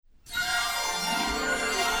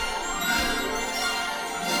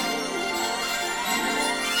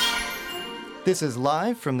This is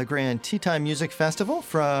live from the Grand Tea Time Music Festival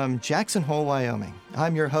from Jackson Hole, Wyoming.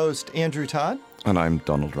 I'm your host, Andrew Todd. And I'm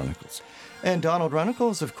Donald Runnicles. And Donald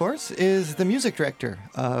Runnicles, of course, is the music director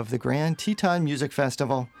of the Grand Tea Time Music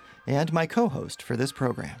Festival and my co-host for this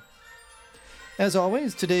program. As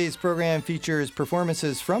always, today's program features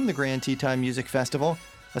performances from the Grand Tea Time Music Festival,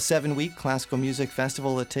 a 7-week classical music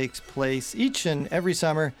festival that takes place each and every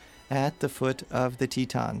summer at the foot of the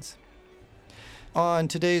Tetons. On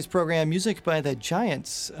today's program, music by the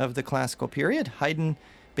giants of the classical period, Haydn,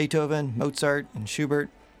 Beethoven, Mozart, and Schubert,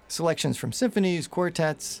 selections from symphonies,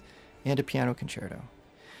 quartets, and a piano concerto.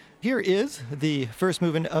 Here is the first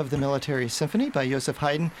movement of the Military Symphony by Joseph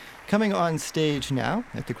Haydn, coming on stage now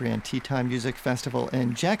at the Grand Tea Time Music Festival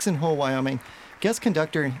in Jackson Hole, Wyoming. Guest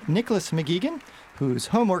conductor Nicholas McGeegan, whose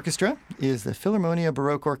home orchestra is the Philharmonia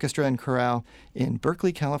Baroque Orchestra and Chorale in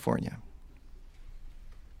Berkeley, California.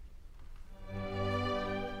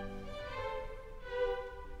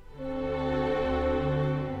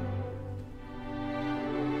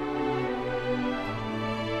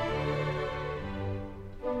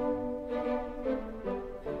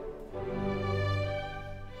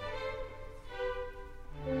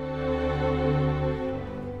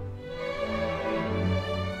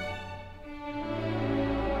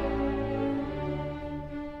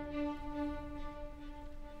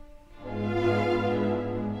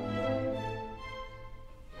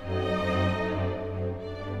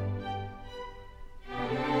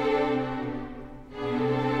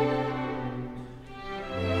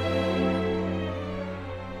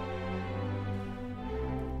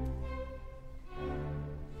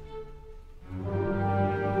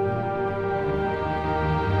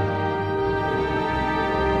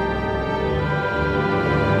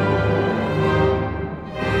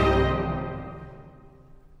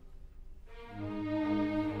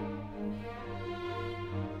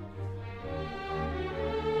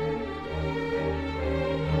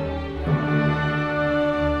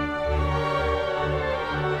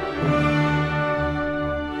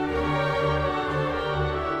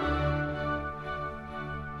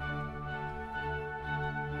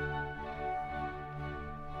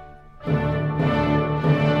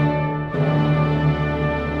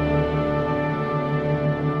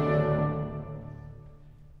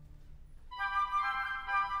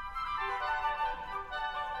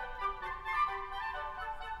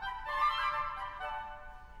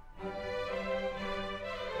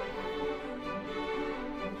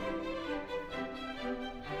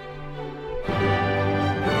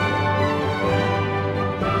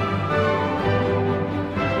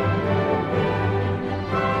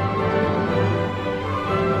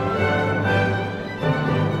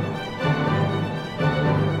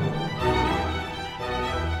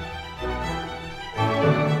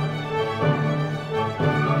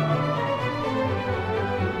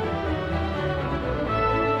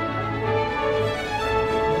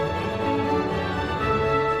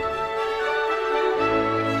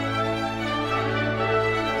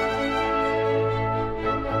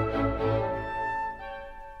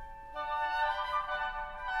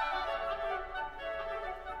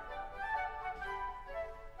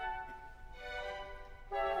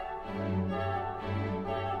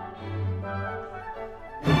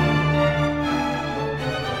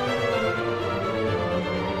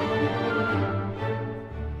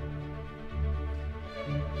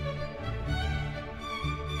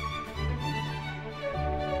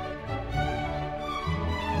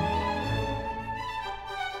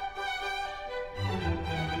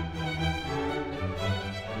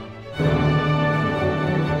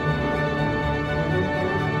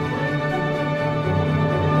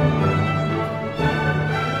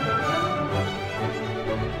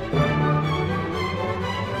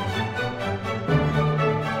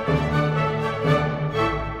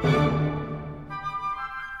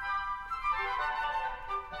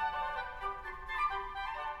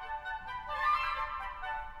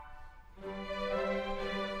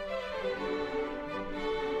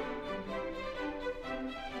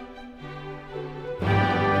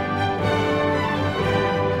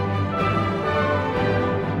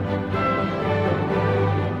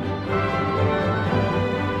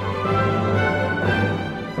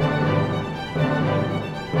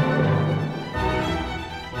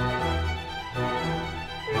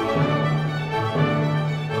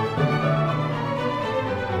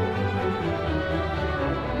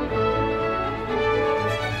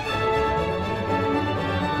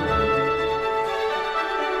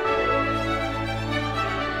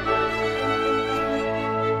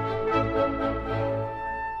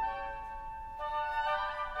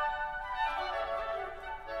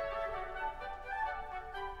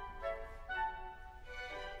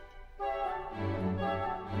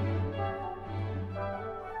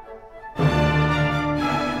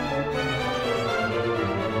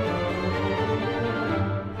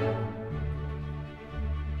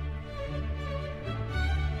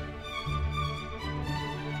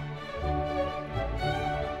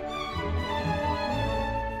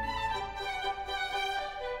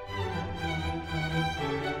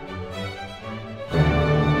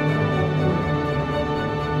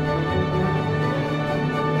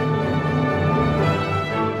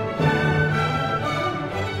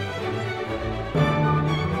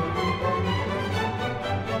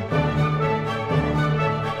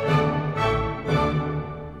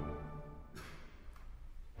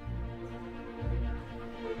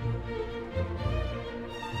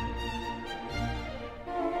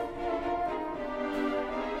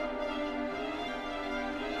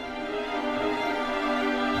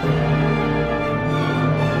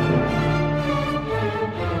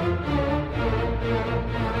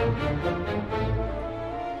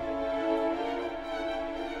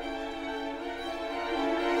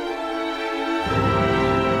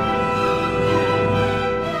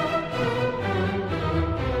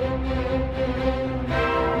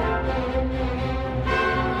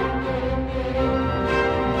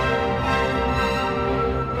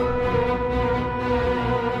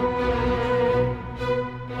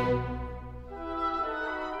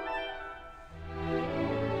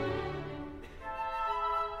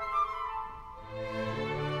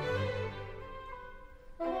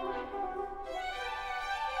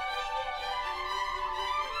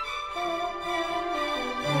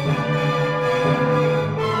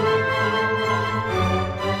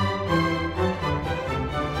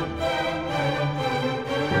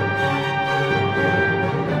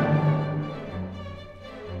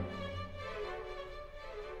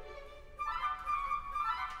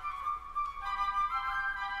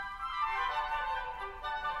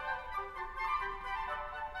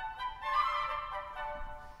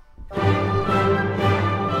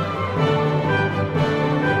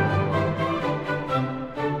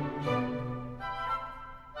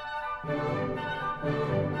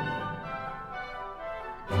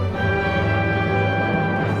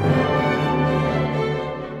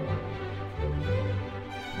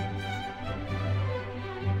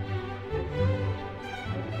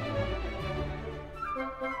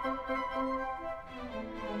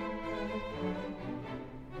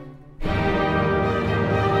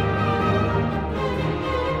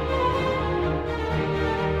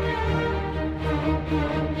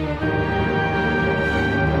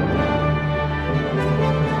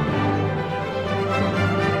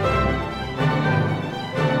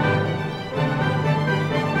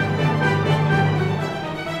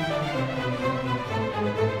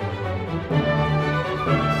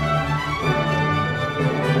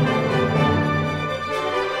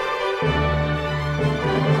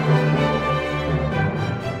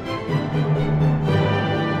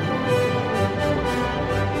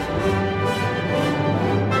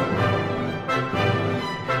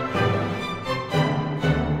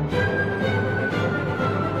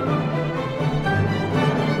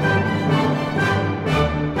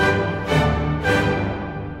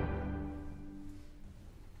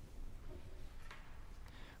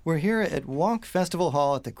 We're here at Walk Festival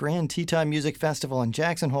Hall at the Grand Teton Music Festival in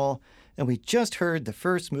Jackson Hole, and we just heard the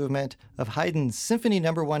first movement of Haydn's Symphony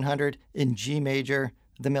No. 100 in G major,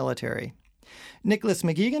 The Military. Nicholas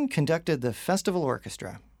McGeegan conducted the festival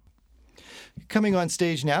orchestra. Coming on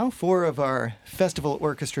stage now, 4 of our festival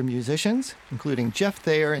orchestra musicians, including Jeff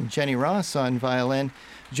Thayer and Jenny Ross on violin,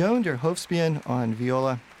 Joan der Hofspion on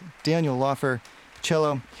viola, Daniel Laufer,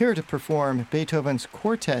 cello, here to perform Beethoven's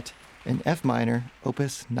Quartet in F minor,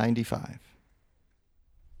 Opus 95.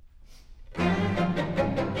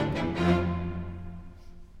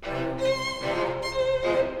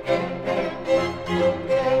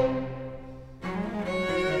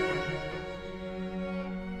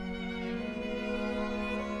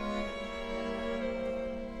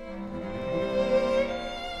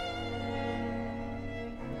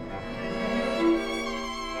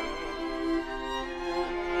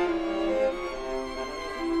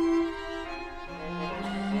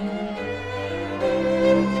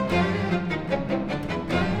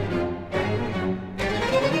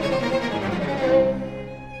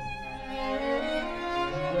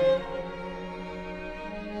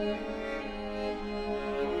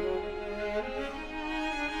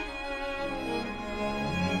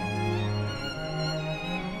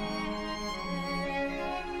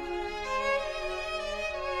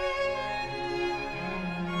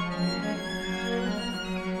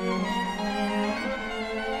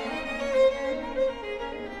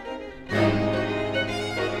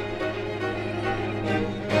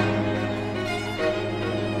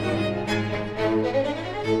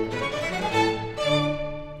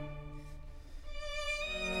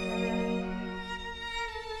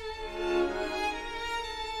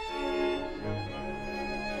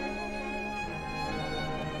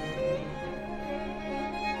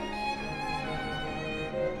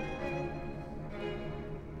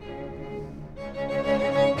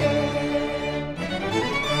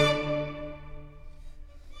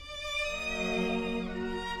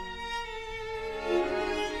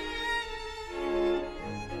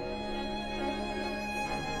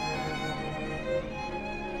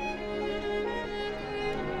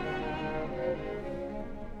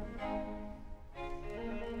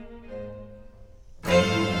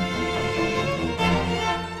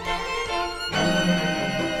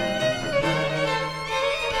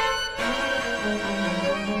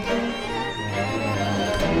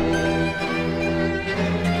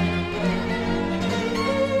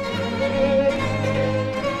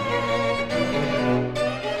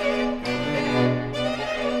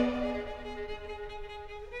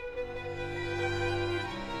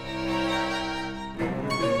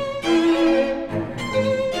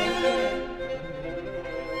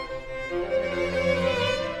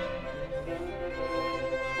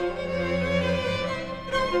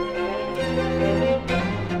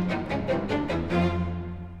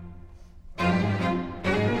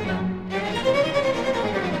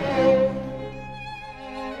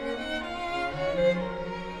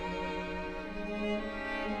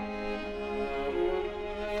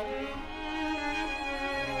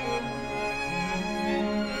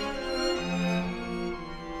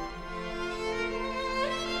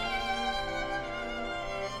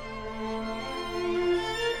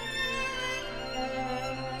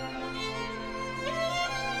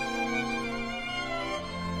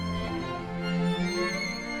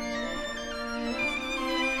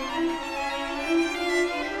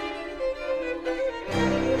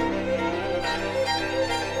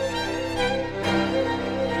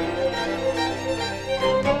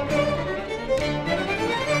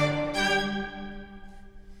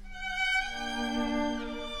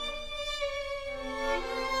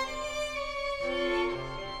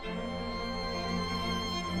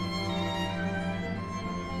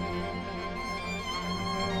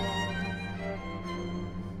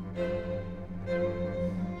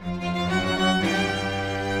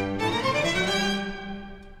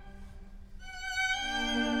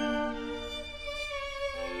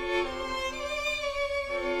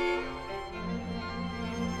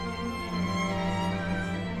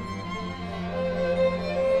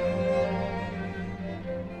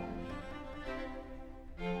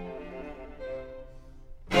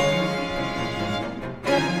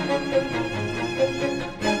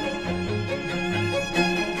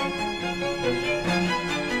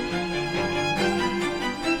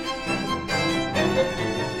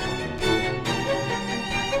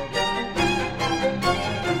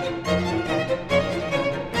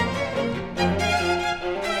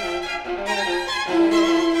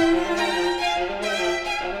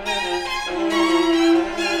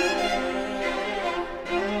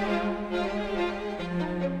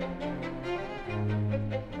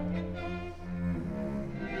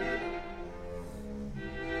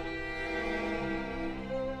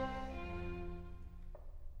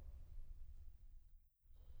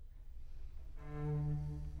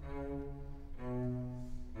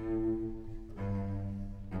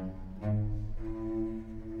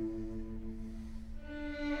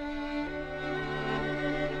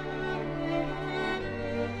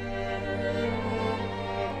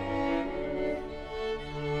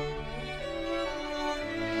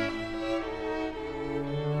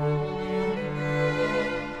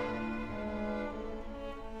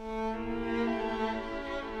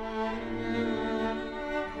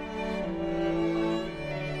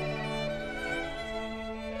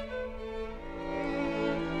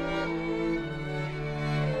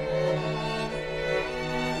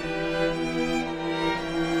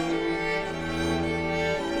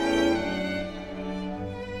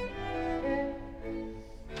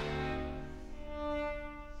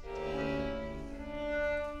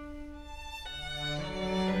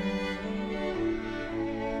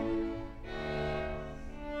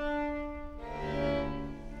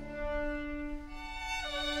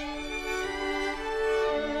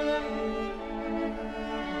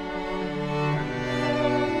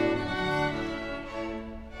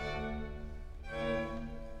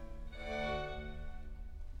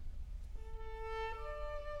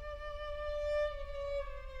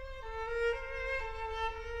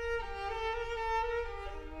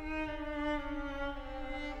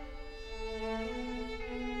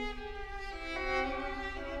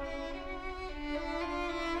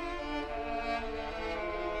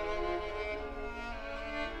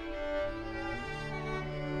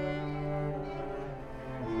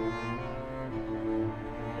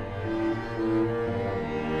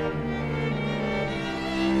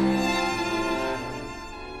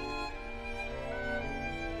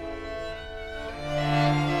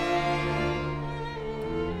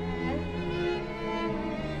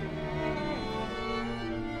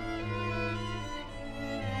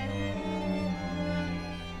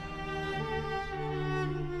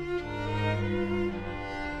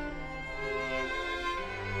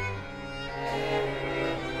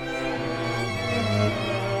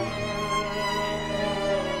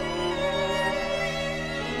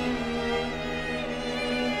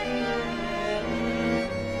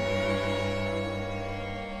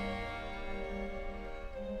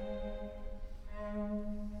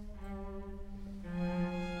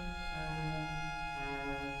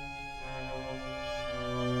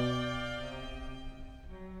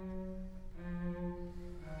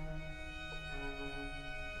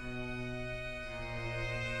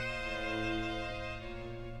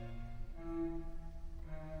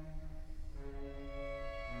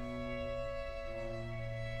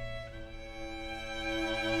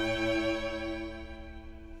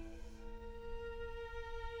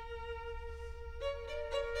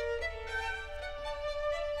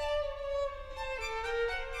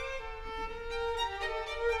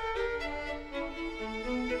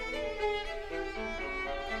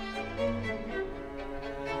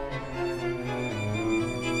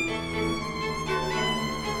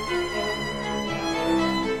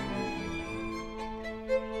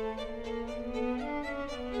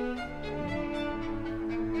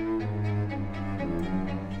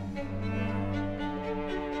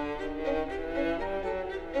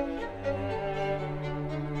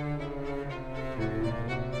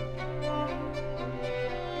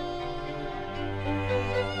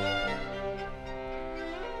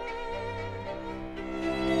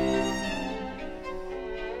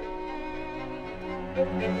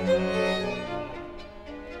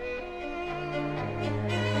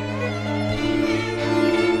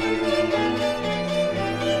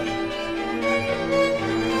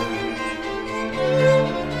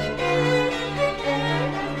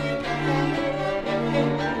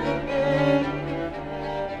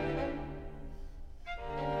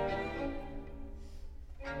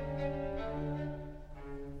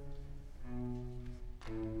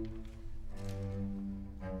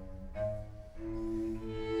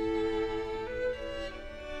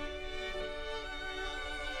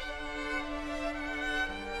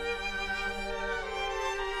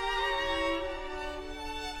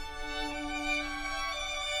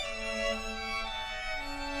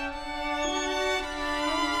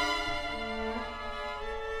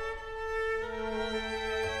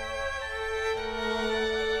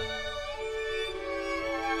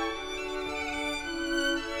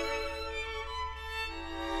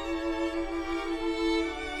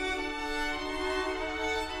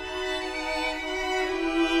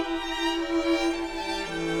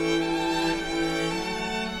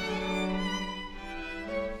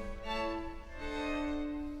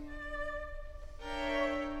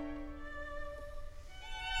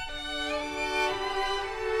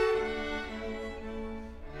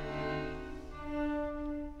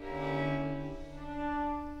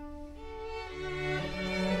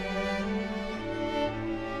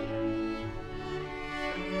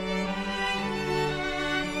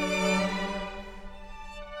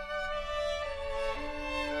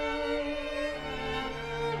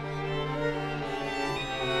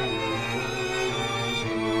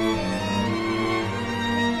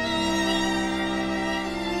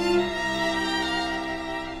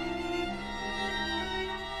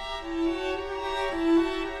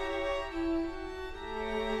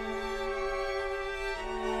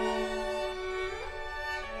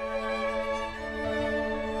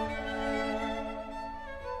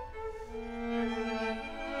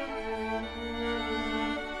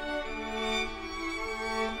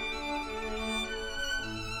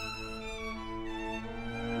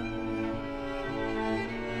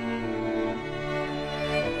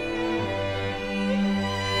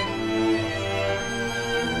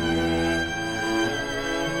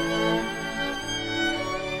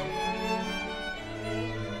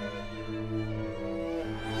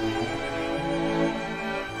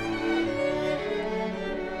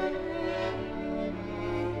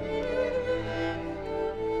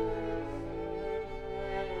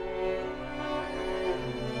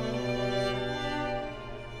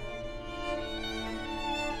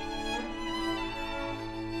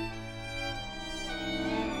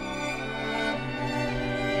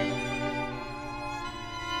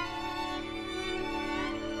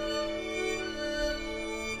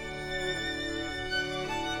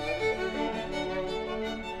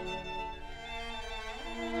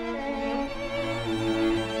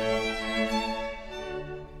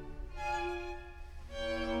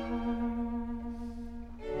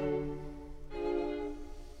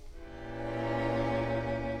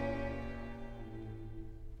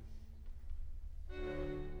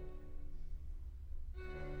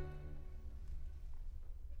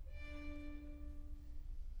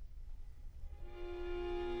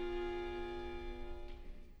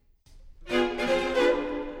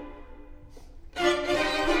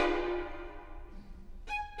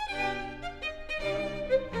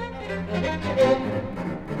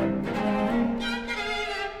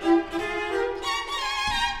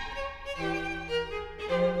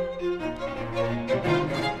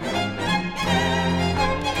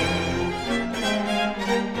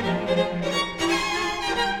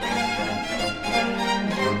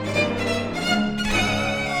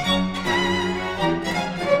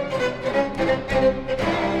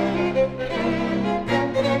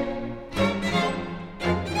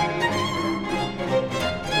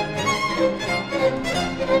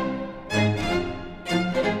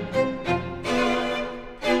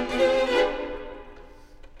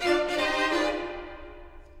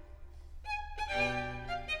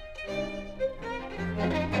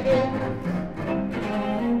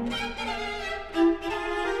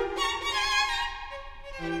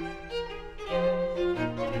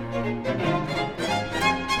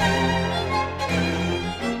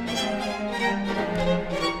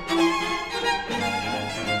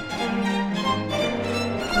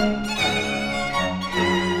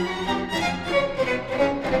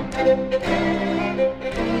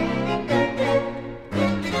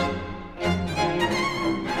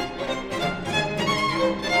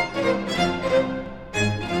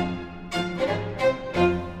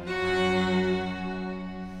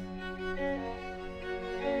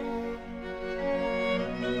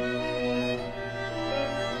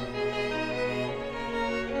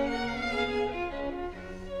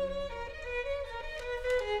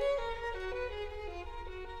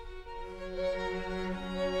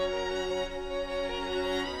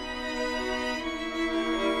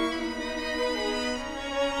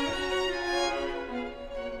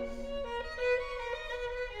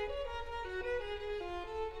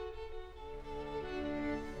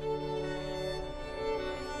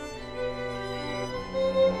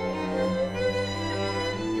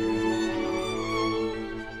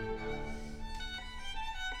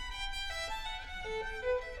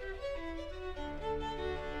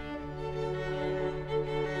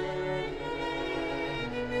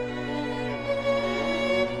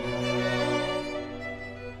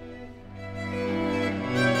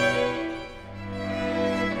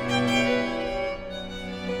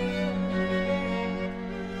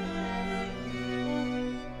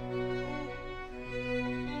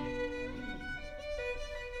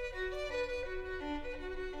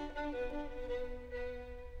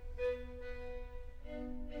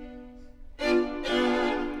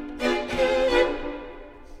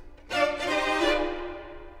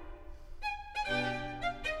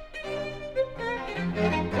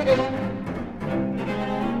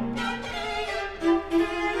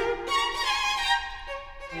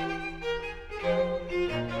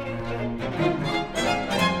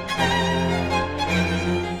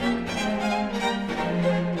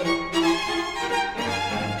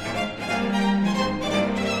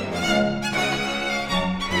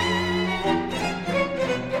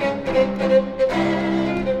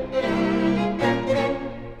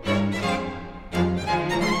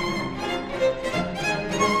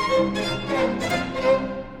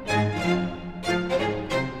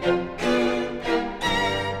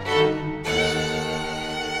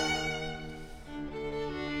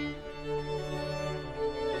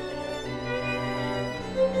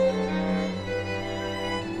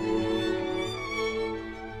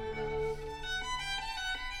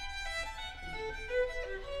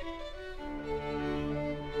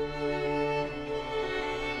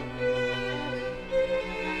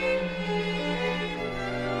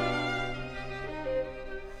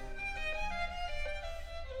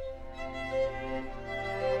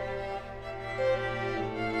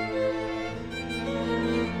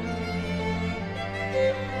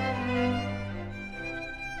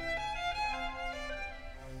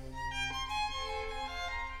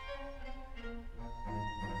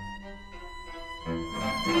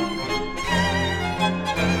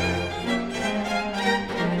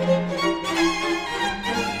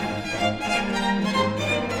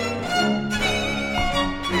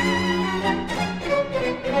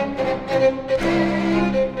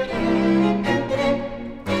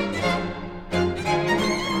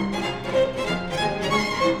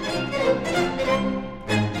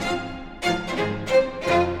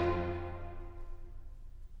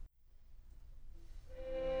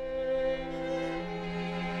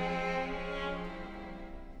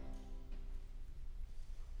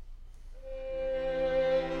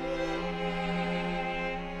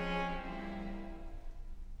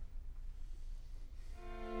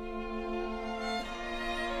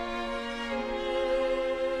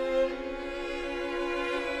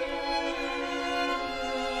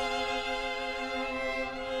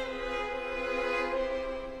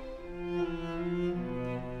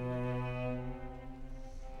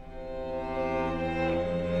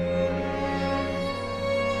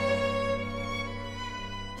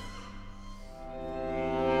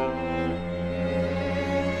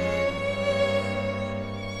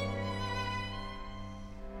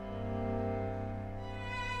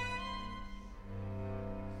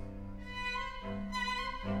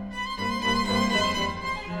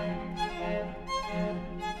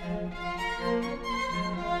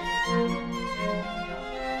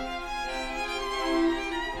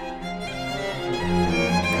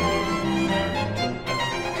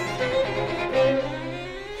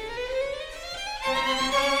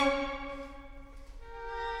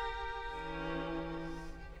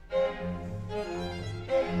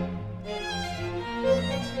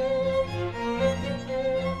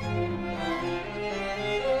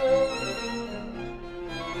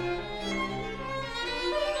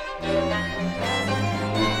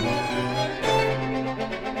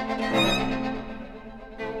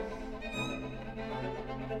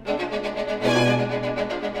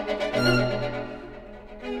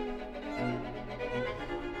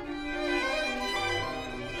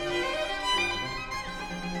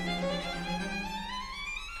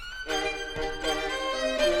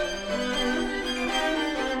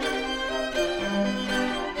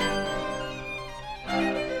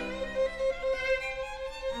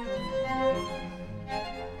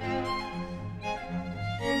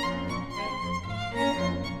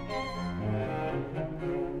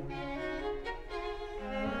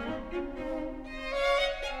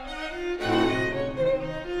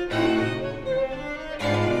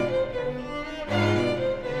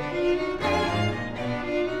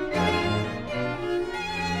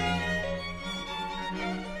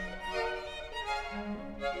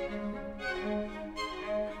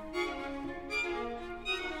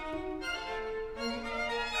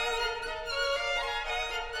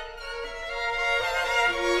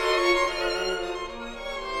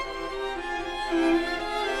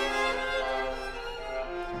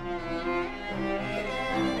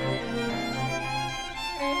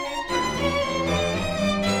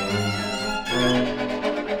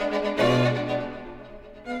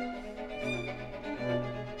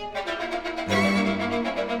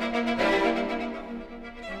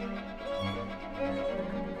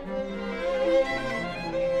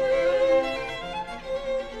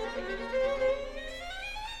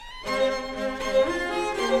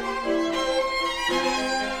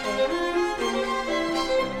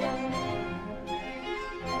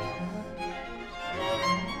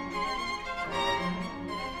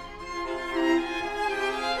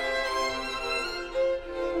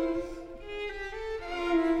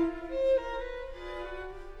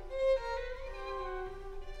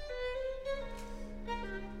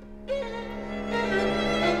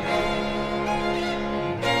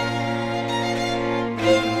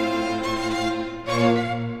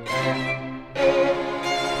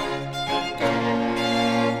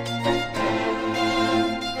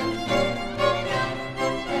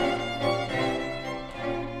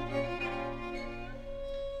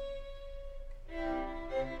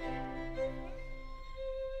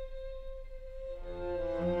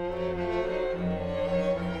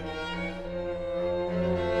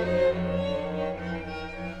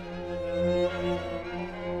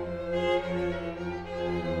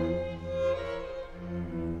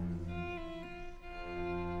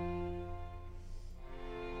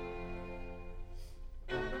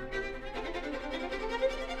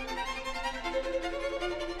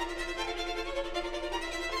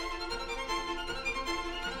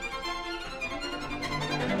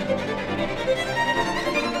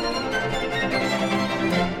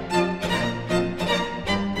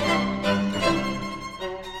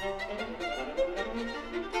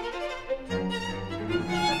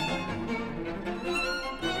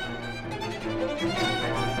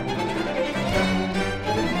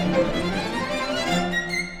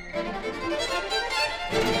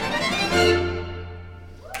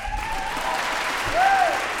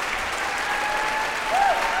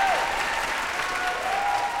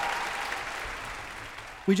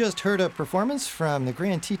 We just heard a performance from the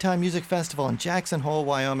Grand Teton Music Festival in Jackson Hole,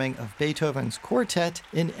 Wyoming, of Beethoven's Quartet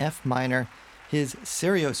in F minor, his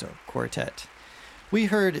Serioso Quartet. We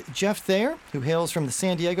heard Jeff Thayer, who hails from the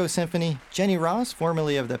San Diego Symphony, Jenny Ross,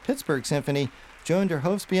 formerly of the Pittsburgh Symphony, Joan der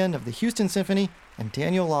Hoofdspien of the Houston Symphony, and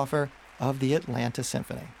Daniel Laufer of the Atlanta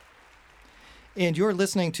Symphony. And you're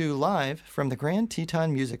listening to Live from the Grand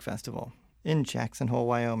Teton Music Festival in Jackson Hole,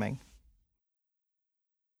 Wyoming.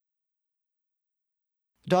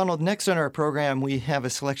 Donald, next on our program, we have a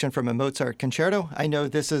selection from a Mozart concerto. I know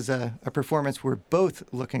this is a performance we're both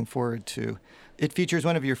looking forward to. It features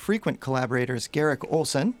one of your frequent collaborators, Garrick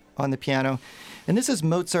Olson, on the piano. And this is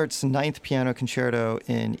Mozart's Ninth Piano Concerto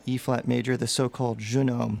in E-flat major, the so-called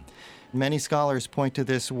Jeune. Many scholars point to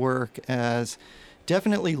this work as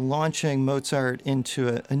definitely launching Mozart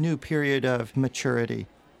into a new period of maturity.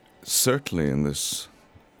 Certainly in this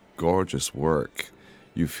gorgeous work,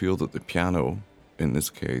 you feel that the piano, in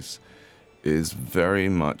this case, is very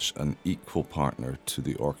much an equal partner to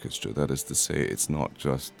the orchestra. That is to say, it's not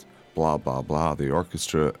just blah, blah, blah, the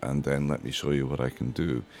orchestra, and then let me show you what I can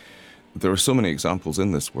do. There are so many examples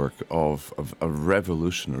in this work of a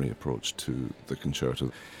revolutionary approach to the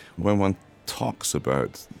concerto. When one talks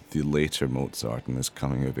about the later Mozart and his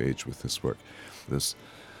coming of age with this work, this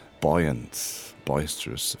buoyant,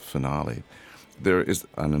 boisterous finale, there is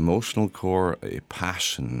an emotional core, a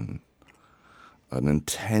passion, an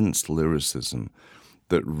intense lyricism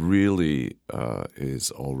that really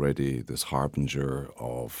is already this harbinger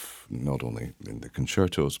of not only in the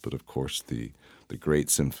concertos, but of course the great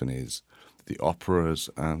symphonies, the operas,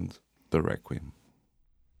 and the Requiem.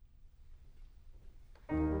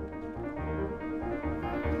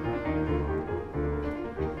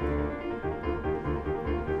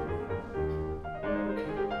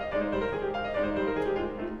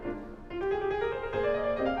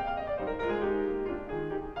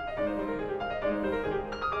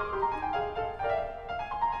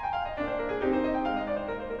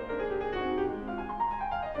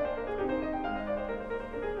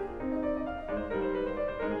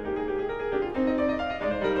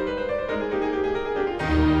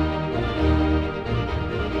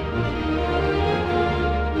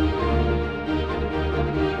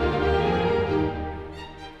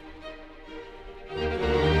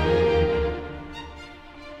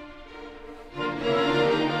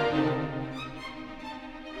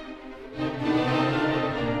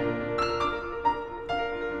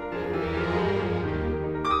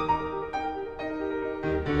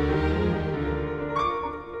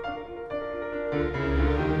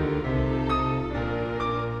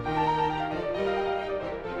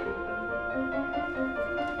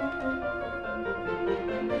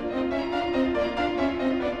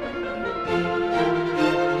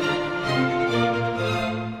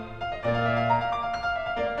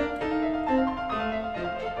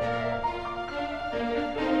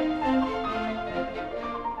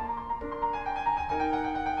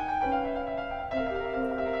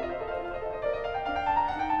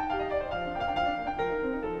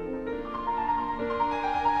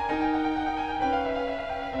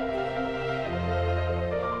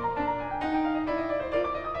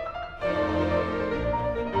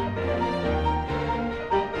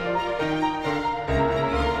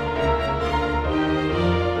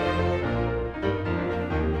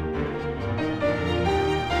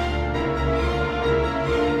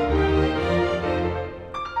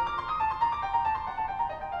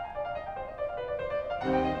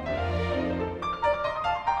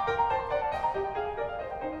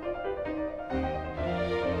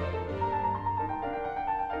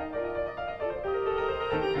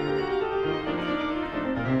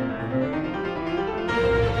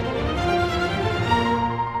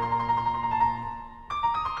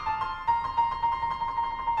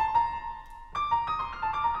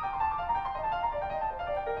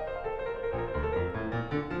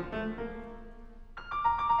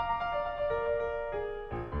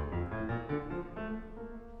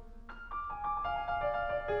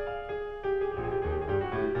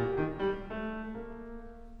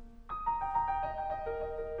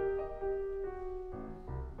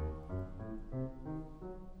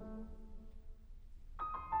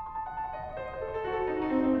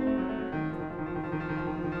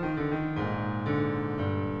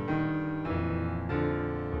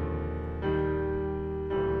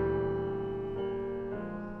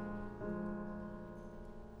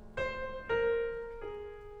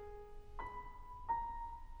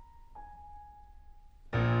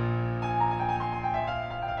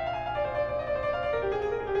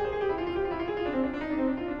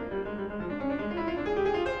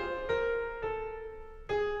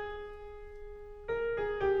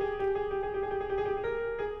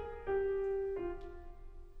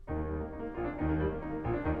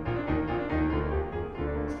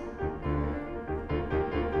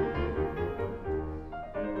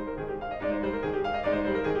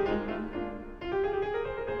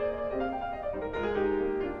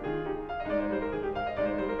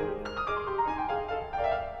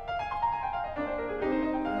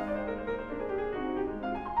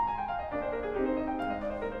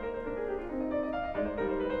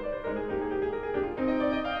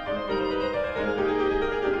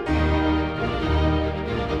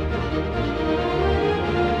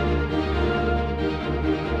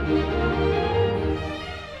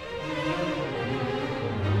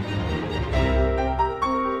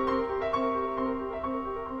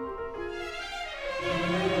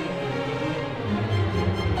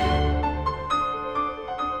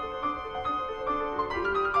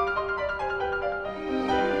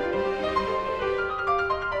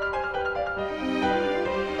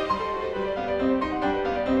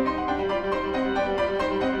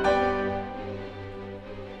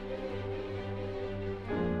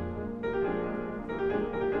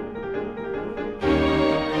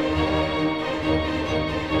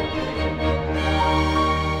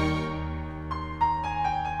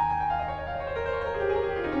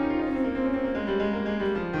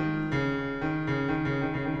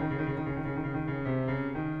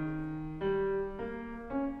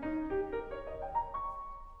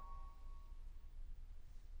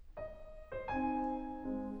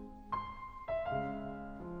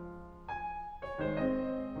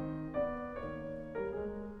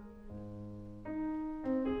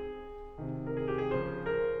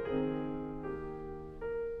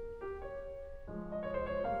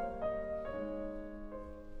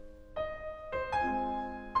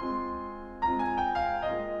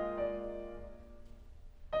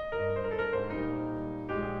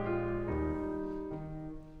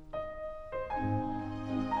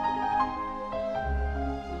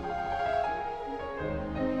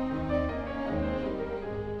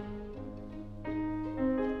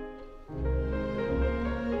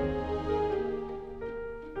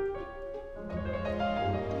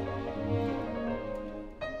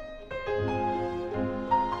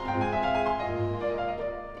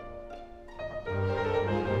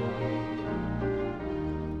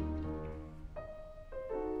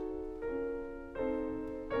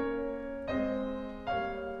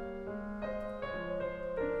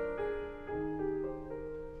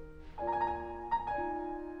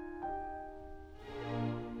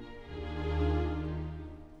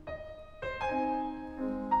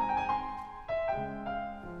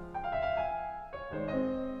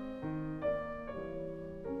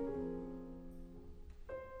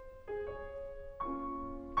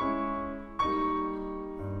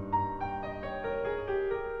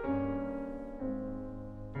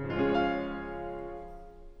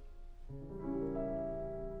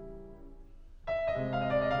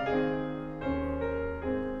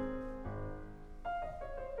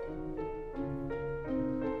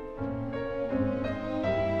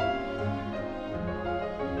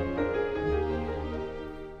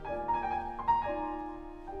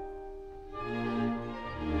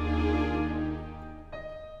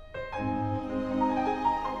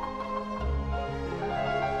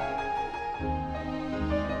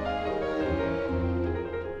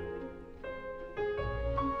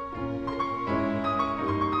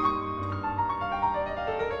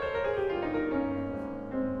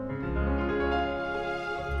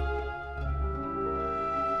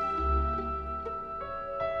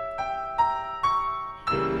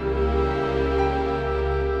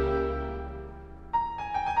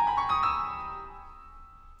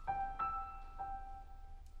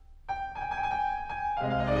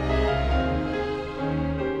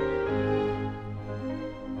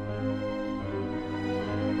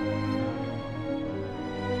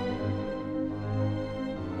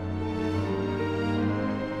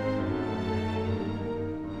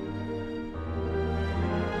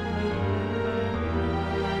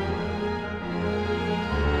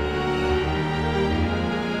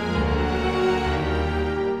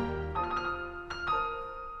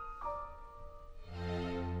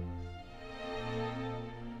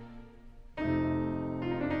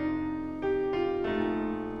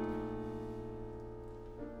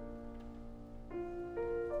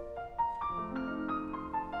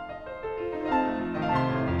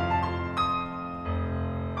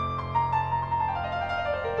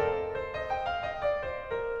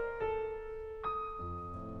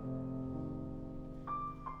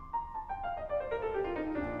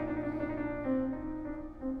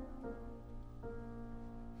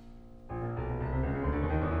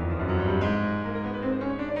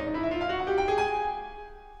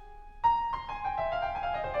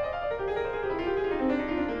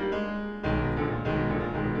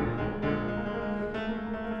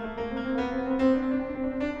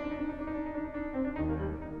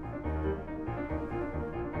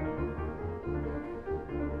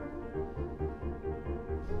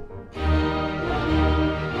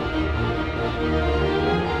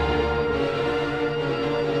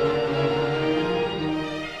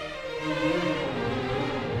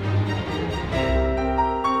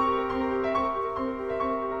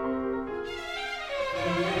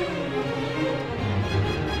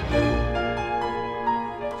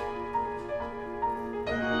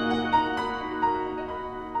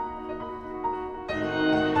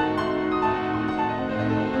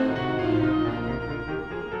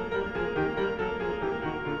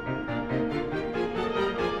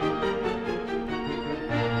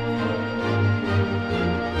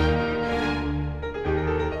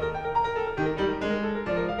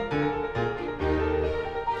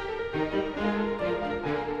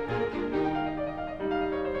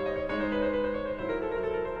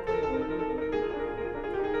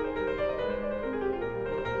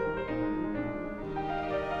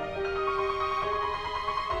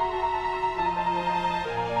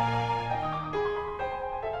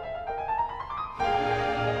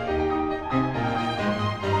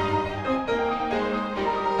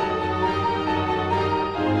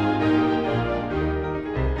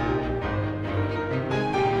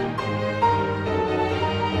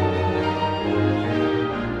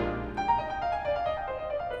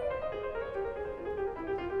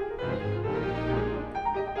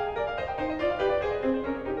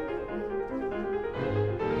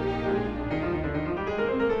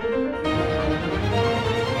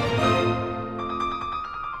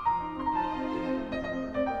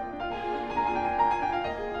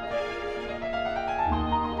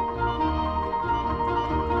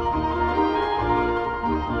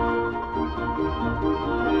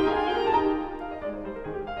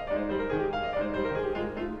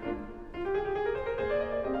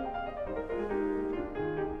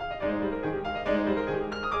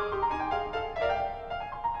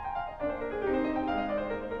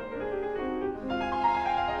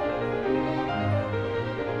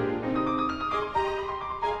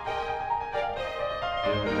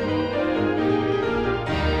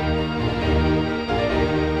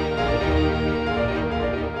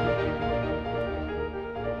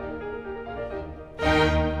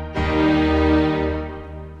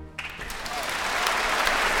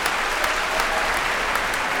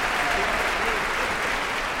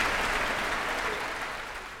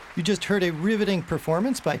 You just heard a riveting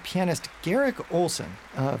performance by pianist Garrick Olson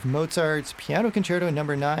of Mozart's Piano Concerto No.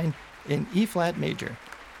 9 in E-flat major.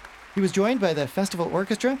 He was joined by the festival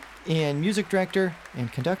orchestra and music director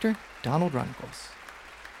and conductor Donald Runnicles.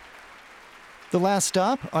 The last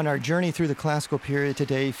stop on our journey through the classical period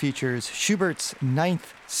today features Schubert's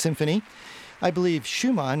Ninth Symphony. I believe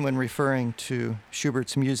Schumann, when referring to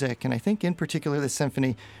Schubert's music, and I think in particular the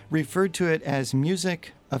symphony, referred to it as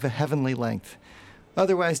music of a heavenly length.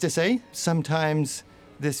 Otherwise to say, sometimes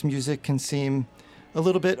this music can seem a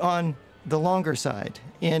little bit on the longer side.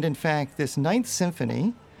 And in fact, this Ninth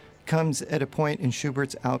Symphony comes at a point in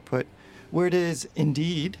Schubert's output where it is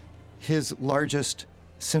indeed his largest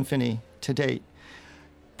symphony to date.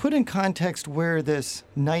 Put in context where this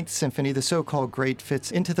Ninth Symphony, the so-called great, fits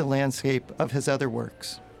into the landscape of his other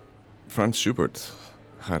works. Franz Schubert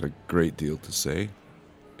had a great deal to say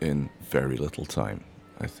in very little time.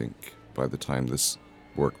 I think by the time this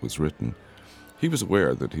work was written, he was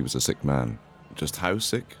aware that he was a sick man. Just how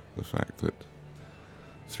sick? The fact that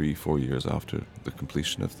 3-4 years after the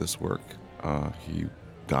completion of this work, he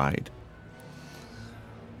died,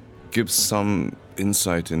 gives some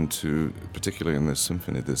insight into, particularly in this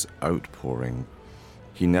symphony, this outpouring.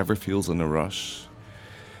 He never feels in a rush.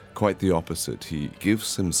 Quite the opposite. He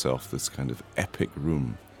gives himself this kind of epic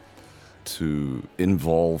room to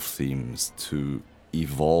involve themes, to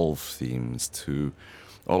evolve themes, to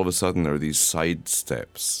all of a sudden there are these side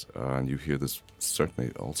steps, and you hear this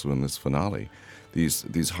certainly also in this finale,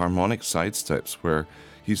 these harmonic side steps where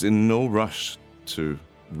he's in no rush to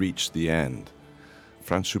reach the end.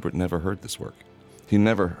 Franz Schubert never heard this work. He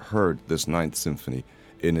never heard this Ninth Symphony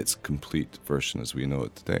in its complete version as we know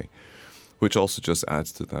it today, which also just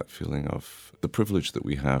adds to that feeling of the privilege that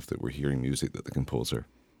we have that we're hearing music that the composer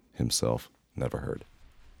himself never heard.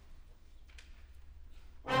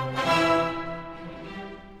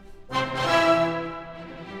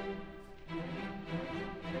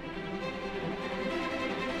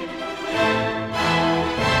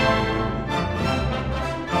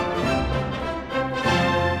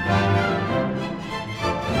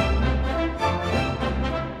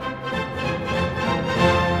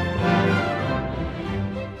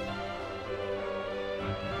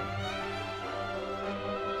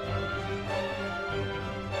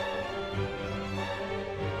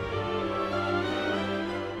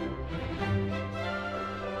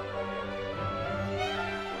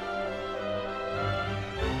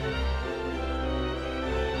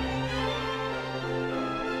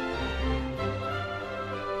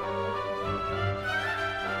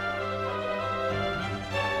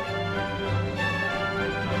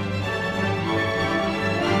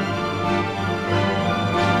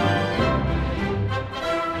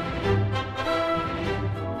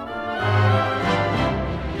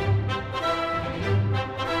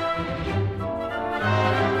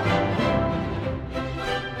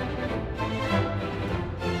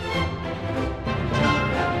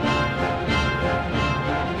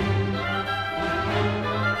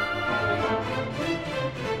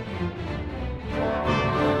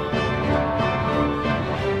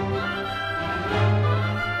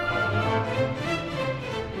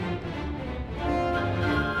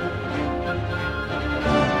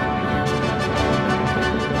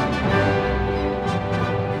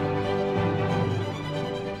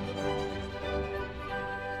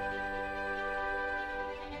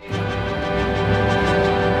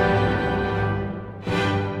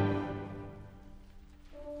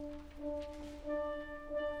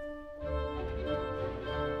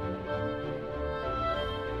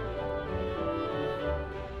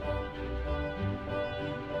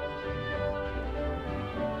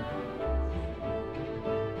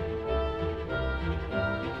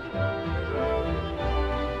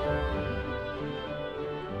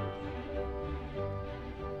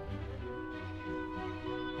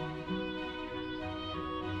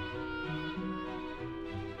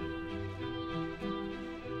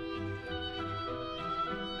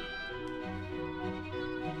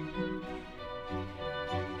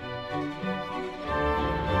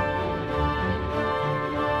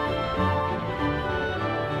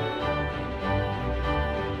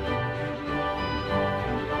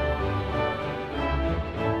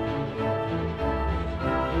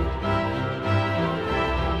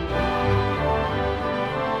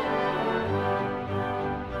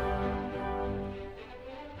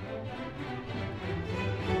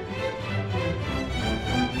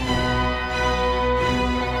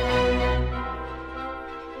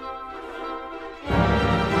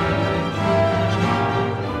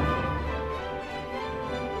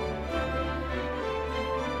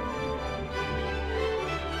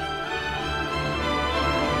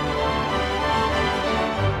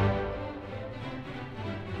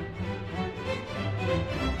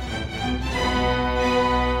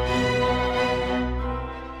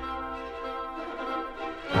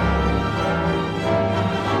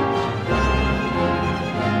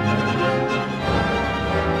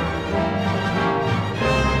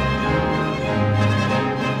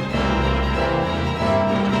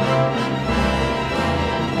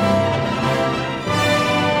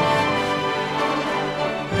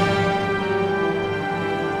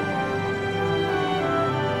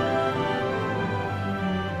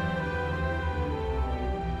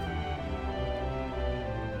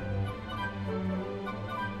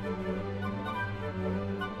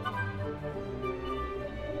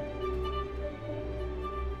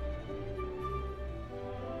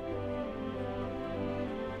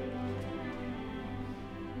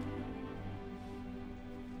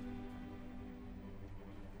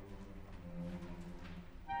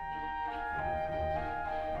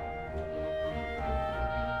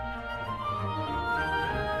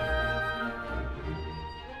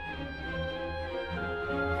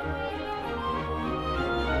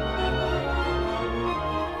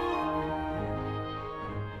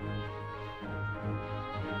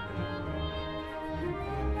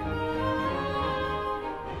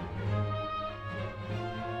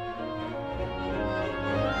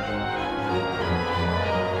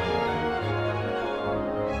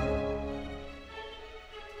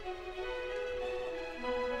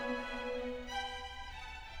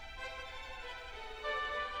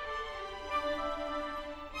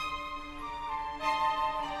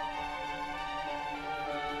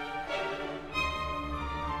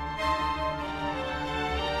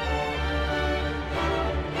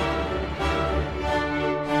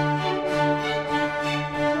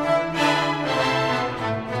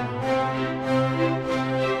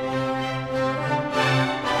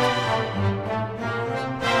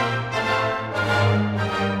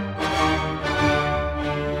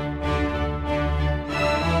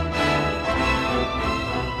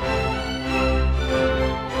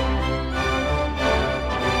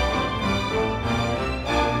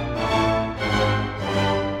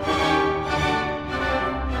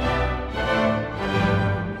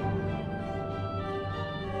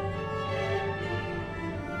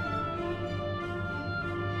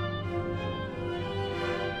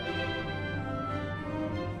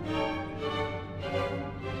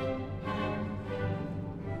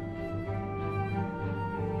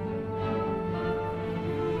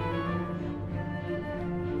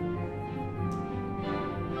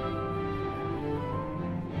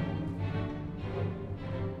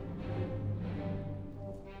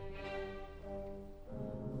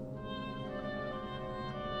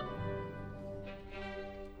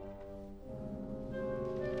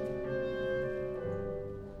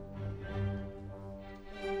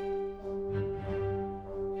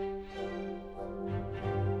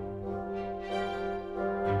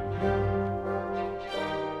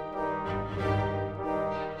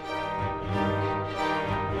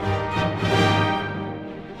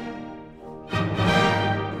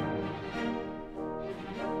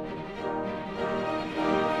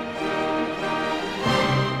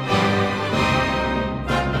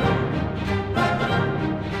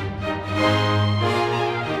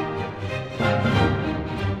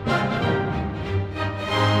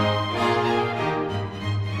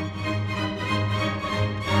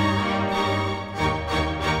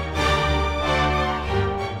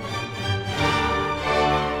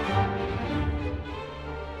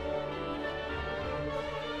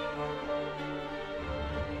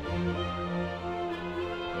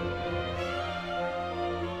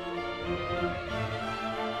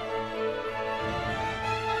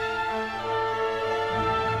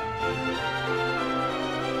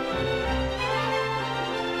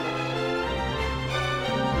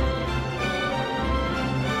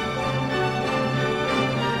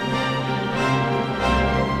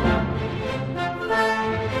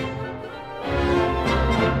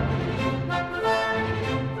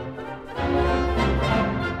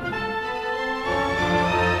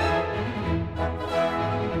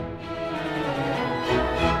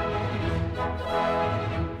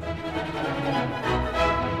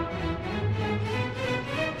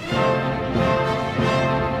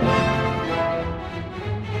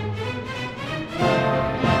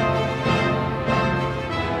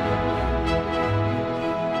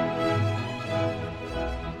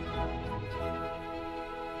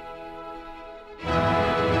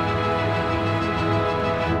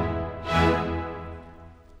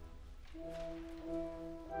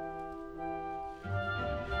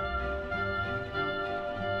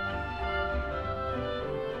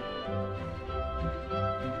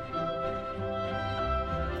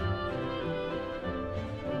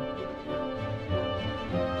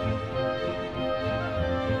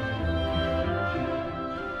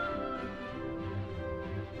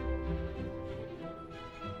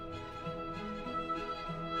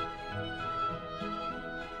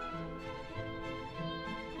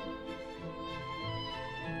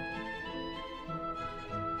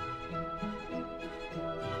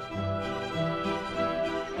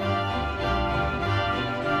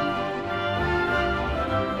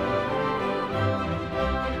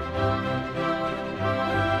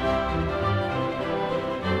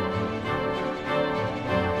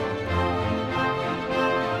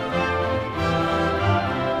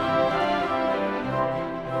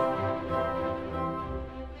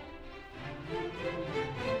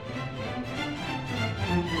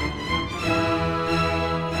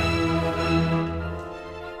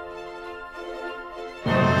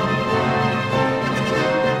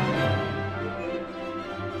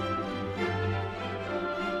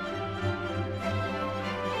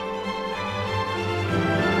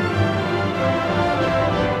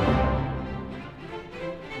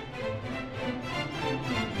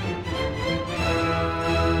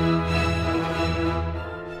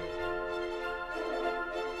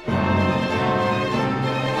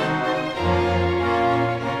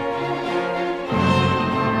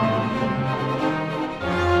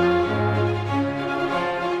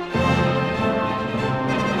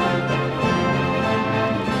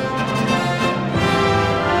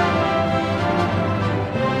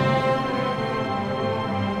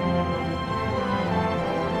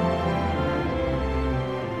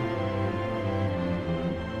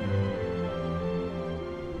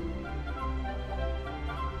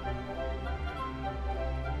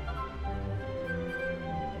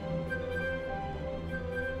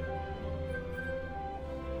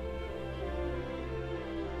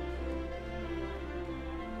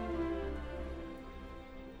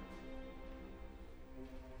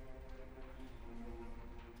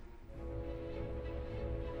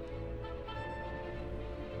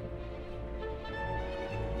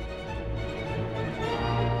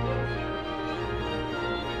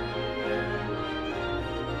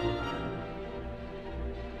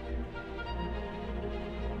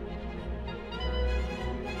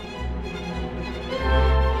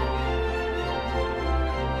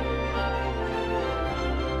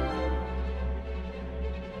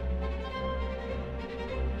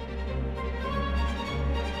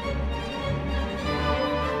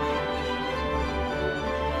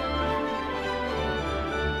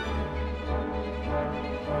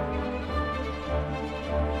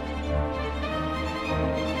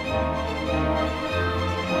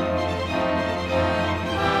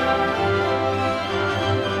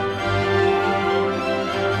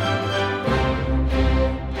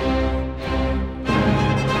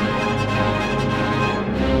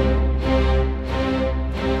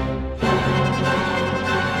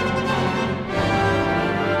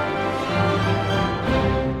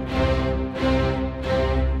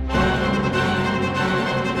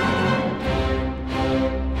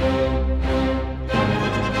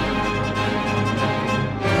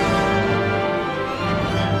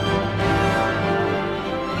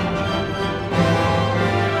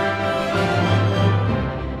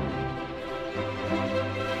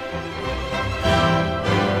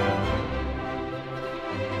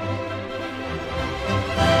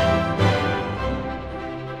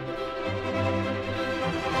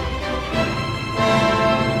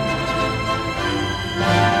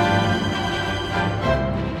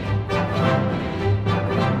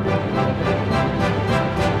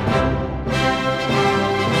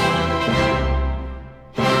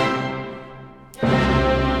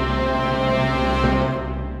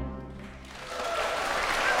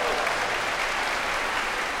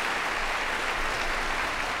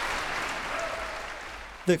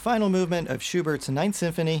 the final movement of Schubert's Ninth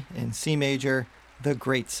Symphony in C major, the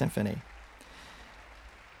Great Symphony.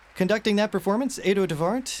 Conducting that performance, Edo de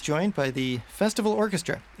Waart, joined by the Festival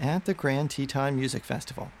Orchestra at the Grand Teton Music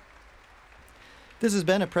Festival. This has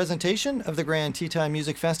been a presentation of the Grand Teton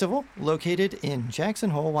Music Festival, located in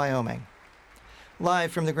Jackson Hole, Wyoming.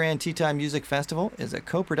 Live from the Grand Teton Music Festival is a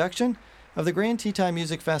co-production of the Grand Teton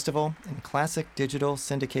Music Festival and Classic Digital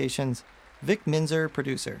Syndications, Vic Minzer,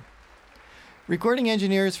 producer. Recording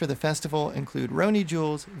engineers for the festival include Roni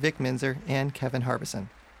Jules, Vic Minzer, and Kevin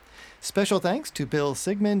Harbison. Special thanks to Bill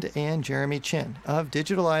Sigmund and Jeremy Chin of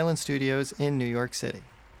Digital Island Studios in New York City.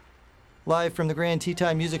 Live from the Grand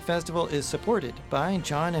Teton Music Festival is supported by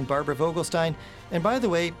John and Barbara Vogelstein, and by the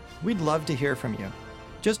way, we'd love to hear from you.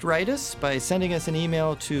 Just write us by sending us an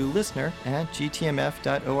email to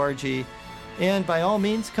listener@gtmf.org, and by all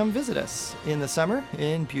means, come visit us in the summer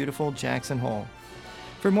in beautiful Jackson Hole.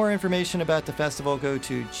 For more information about the festival, go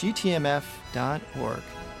to gtmf.org.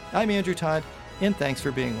 I'm Andrew Todd, and thanks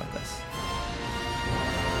for being with us.